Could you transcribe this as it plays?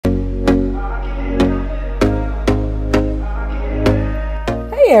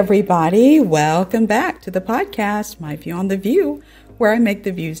everybody. Welcome back to the podcast, My View on the View, where I make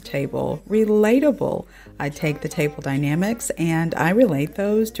the views table relatable. I take the table dynamics and I relate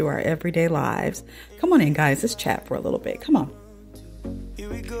those to our everyday lives. Come on in, guys. Let's chat for a little bit. Come on.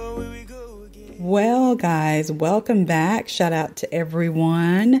 Well, guys, welcome back. Shout out to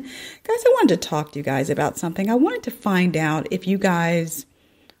everyone. Guys, I wanted to talk to you guys about something. I wanted to find out if you guys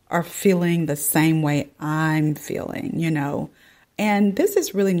are feeling the same way I'm feeling, And this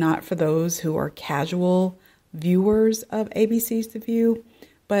is really not for those who are casual viewers of ABC's The View,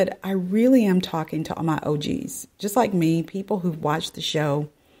 but I really am talking to all my OGs, just like me, people who've watched the show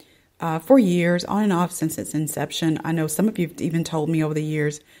for years, on and off since its inception. I know some of you have even told me over the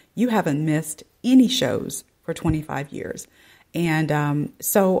years, you haven't missed any shows for 25 years. And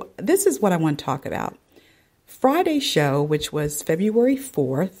so this is what I want to talk about. Friday's show, which was February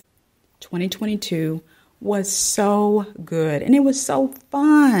 4th, 2022, was so good. And it was so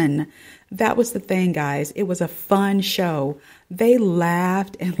fun. That was the thing, guys. It was a fun show. They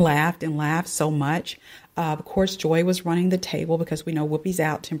laughed and laughed and laughed so much. Of course, Joy was running the table because we know Whoopi's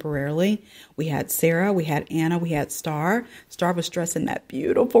out temporarily. We had Sarah, we had Anna, we had Star. Star was dressed in that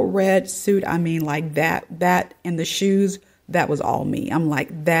beautiful red suit. I mean, like that and the shoes, that was all me. I'm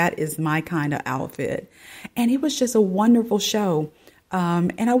like, that is my kind of outfit. And it was just a wonderful show.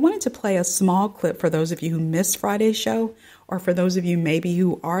 And I wanted to play a small clip for those of you who missed Friday's show, or for those of you maybe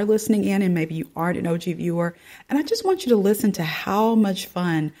who are listening in and maybe you aren't an OG viewer. And I just want you to listen to how much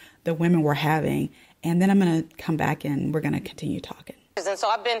fun the women were having. And then I'm going to come back and we're going to continue talking. And so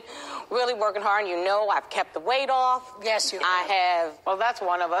I've been really working hard. I've kept the weight off. Yes, you have. I have. Well, that's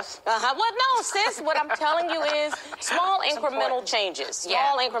one of us. Well, no, sis. What I'm telling you is small incremental changes.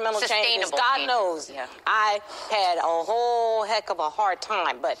 Small incremental changes. God knows. Yeah. I had a whole heck of a hard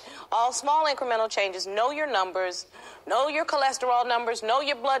time. But all small incremental changes. Know your numbers. Know your cholesterol numbers. Know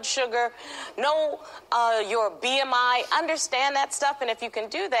your blood sugar. Know your BMI. Understand that stuff. And if you can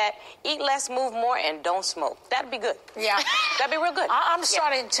do that, eat less, move more, and don't smoke. That'd be good. Yeah. That'd be real good. I'm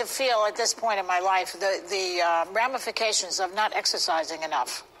starting to feel at this point in my life the ramifications of not exercising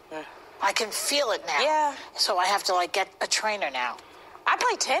enough. I can feel it now. Yeah. So I have to get a trainer now. I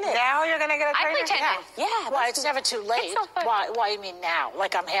play tennis. Now you're going to get a trainer? I play tennis. Yeah. Well, it's never too late. It's so fun. Why you mean now?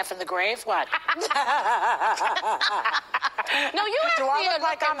 Like I'm half in the grave? What? No, you Do I look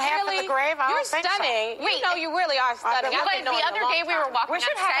like I'm half in the grave? I You're don't think so. stunning. Wait, you really are stunning. But the other day we were walking We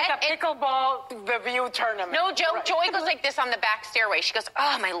should on have set. a pickleball review tournament. No joke. Joy goes like this on the back stairway. She goes,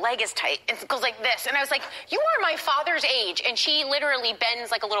 "Oh, my leg is tight," and it goes like this. And I was like, "You are my father's age," and she literally bends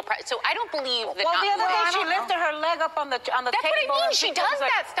like a little. So I don't believe that. Well, the other day I she don't know. lifted her leg up on the table. That's what I mean. She does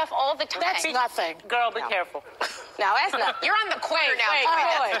like, that stuff all the time. That's nothing. Girl, be careful. Now, that's not. You're on the corner now.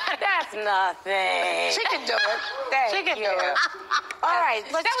 Wait. That's nothing. She can do it. She can do it. All right,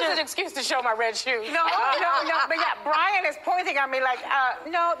 let's That do was an excuse to show my red shoes. No. But yeah, Brian is pointing at me like,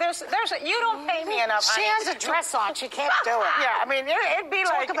 no, there's you don't pay me enough. She honey. has a dress on. She can't do it. Yeah, I mean, it'd be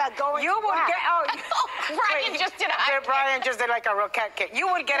Talk like about going you would flat. get. Brian just did a Brian just did like a rocket kick. You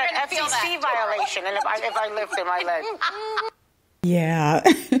would get You're an gonna feel FCC that. violation, and if I lifted my leg. Yeah.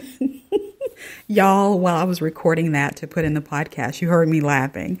 Y'all, while I was recording that to put in the podcast, you heard me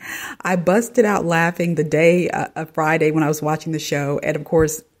laughing. I busted out laughing the day of Friday when I was watching the show. And of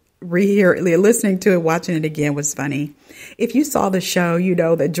course, listening to it, watching it again was funny. If you saw the show, you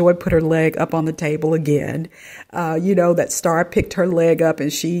know that Joy put her leg up on the table again. You know that Star picked her leg up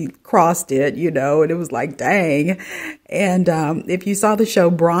and she crossed it, and it was like, dang. And if you saw the show,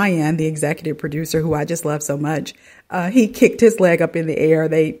 Brian, the executive producer, who I just love so much, he kicked his leg up in the air.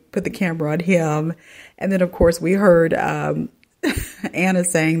 They put the camera on him. And then, of course, we heard Anna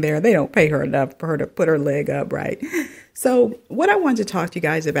saying there, they don't pay her enough for her to put her leg up, right? So what I wanted to talk to you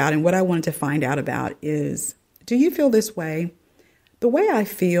guys about and what I wanted to find out about is, do you feel this way? The way I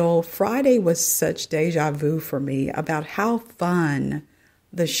feel, Friday was such deja vu for me about how fun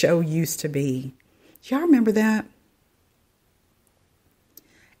the show used to be. Do y'all remember that?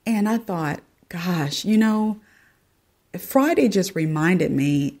 And I thought, gosh, Friday just reminded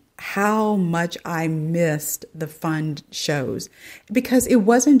me how much I missed the fun shows, because it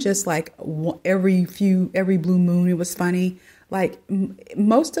wasn't just like every blue moon it was funny. Like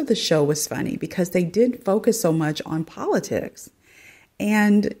most of the show was funny because they did focus so much on politics.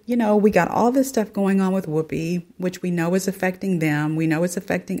 And, we got all this stuff going on with Whoopi, which we know is affecting them. We know it's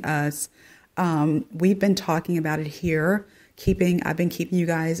affecting us. We've been talking about it here. I've been keeping you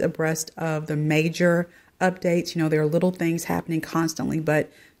guys abreast of the major updates. There are little things happening constantly,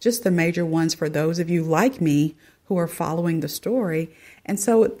 but just the major ones for those of you like me who are following the story. And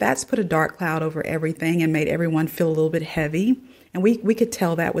so that's put a dark cloud over everything and made everyone feel a little bit heavy And we could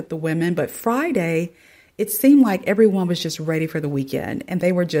tell that with the women. But Friday, it seemed like everyone was just ready for the weekend, and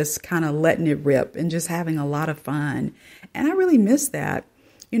they were just kind of letting it rip and just having a lot of fun. And I really miss that.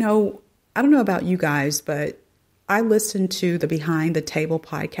 You know, I don't know about you guys, but I listened to the Behind the Table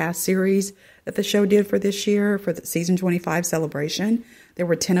podcast series that the show did for this year for the season 25 celebration. There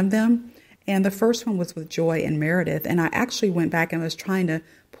were 10 of them. And the first one was with Joy and Meredith. And I actually went back and was trying to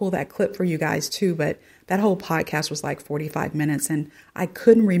pull that clip for you guys too. But that whole podcast was like 45 minutes and I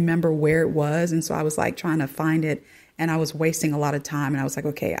couldn't remember where it was. And so I was like trying to find it and I was wasting a lot of time. And I was like,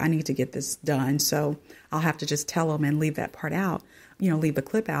 okay, I need to get this done. So I'll have to just tell them and leave that part out, leave the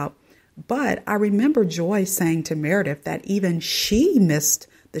clip out. But I remember Joy saying to Meredith that even she missed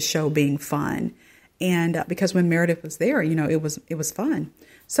the show being fun. And because when Meredith was there, it was fun.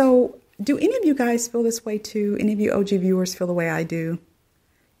 So do any of you guys feel this way too? Any of you OG viewers feel the way I do?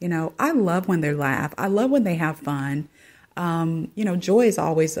 I love when they laugh. I love when they have fun. Joy is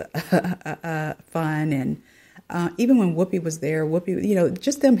always fun. And even when Whoopi was there,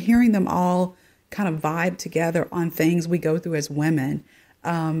 just them hearing them all kind of vibe together on things we go through as women.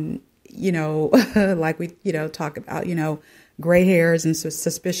 Like we, talk about, gray hairs in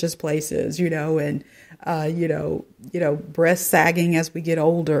suspicious places, and, breast sagging as we get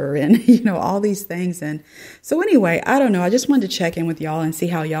older and, all these things. And so anyway, I don't know. I just wanted to check in with y'all and see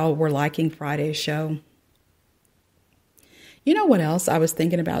how y'all were liking Friday's show. You know what else I was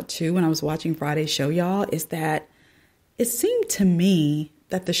thinking about too when I was watching Friday's show, y'all, is that it seemed to me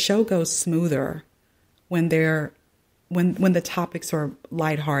that the show goes smoother when the topics are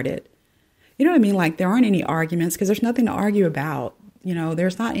lighthearted. You know what I mean? Like there aren't any arguments because there's nothing to argue about.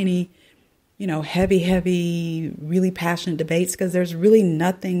 There's not any, heavy, really passionate debates because there's really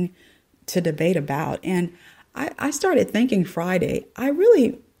nothing to debate about. And I started thinking Friday, I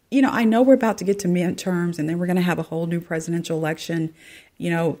really, I know we're about to get to midterms and then we're going to have a whole new presidential election,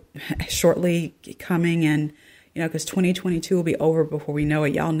 shortly coming and, because 2022 will be over before we know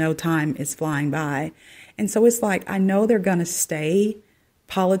it. Y'all know time is flying by. And so it's like, I know they're going to stay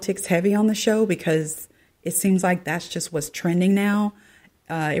politics heavy on the show because it seems like that's just what's trending now.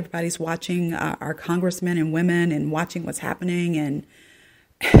 Everybody's watching our congressmen and women and watching what's happening.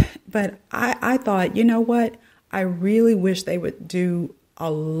 But I thought, you know what? I really wish they would do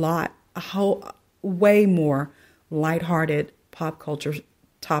way more lighthearted pop culture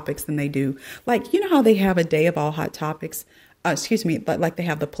topics than they do. Like, how they have a day of all hot topics? But like they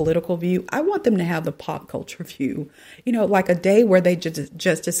have the political view. I want them to have the pop culture view, like a day where they just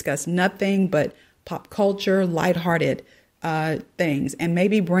discuss nothing but pop culture, lighthearted things, and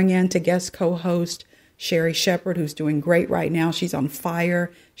maybe bring in to guest co-host Sherry Shepherd, who's doing great right now. She's on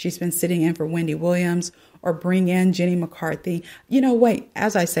fire. She's been sitting in for Wendy Williams, or bring in Jenny McCarthy. Wait,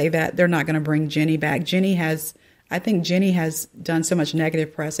 as I say that, they're not going to bring Jenny back. I think Jenny has done so much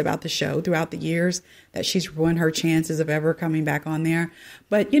negative press about the show throughout the years that she's ruined her chances of ever coming back on there.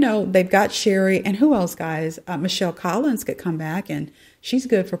 But, they've got Sherry and who else, guys? Michelle Collins could come back and she's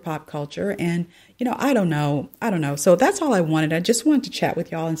good for pop culture. And, I don't know. So that's all I wanted. I just wanted to chat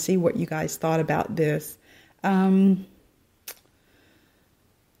with y'all and see what you guys thought about this. I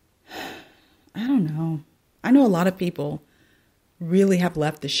don't know. I know a lot of people really have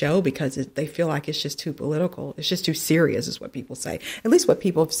left the show because they feel like it's just too political. It's just too serious is what people say. At least what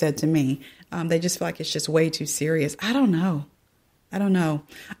people have said to me. They just feel like it's just way too serious. I don't know.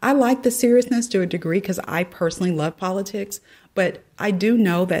 I like the seriousness to a degree because I personally love politics, but I do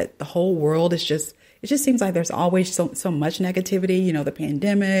know that the whole world is it just seems like there's always so much negativity, the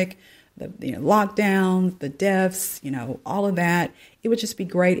pandemic, the lockdowns, the deaths, all of that. It would just be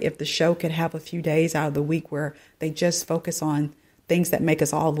great if the show could have a few days out of the week where they just focus on things that make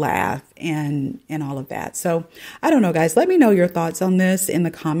us all laugh and all of that. So I don't know, guys, let me know your thoughts on this in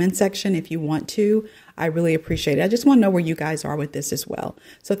the comment section if you want to. I really appreciate it. I just want to know where you guys are with this as well.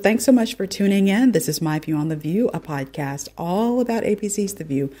 So thanks so much for tuning in. This is My View on the View, a podcast all about ABC's The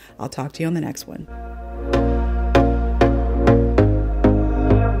View. I'll talk to you on the next one.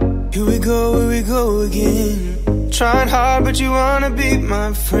 Here we go again. Trying hard, but you wanna be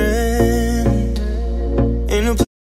my friend.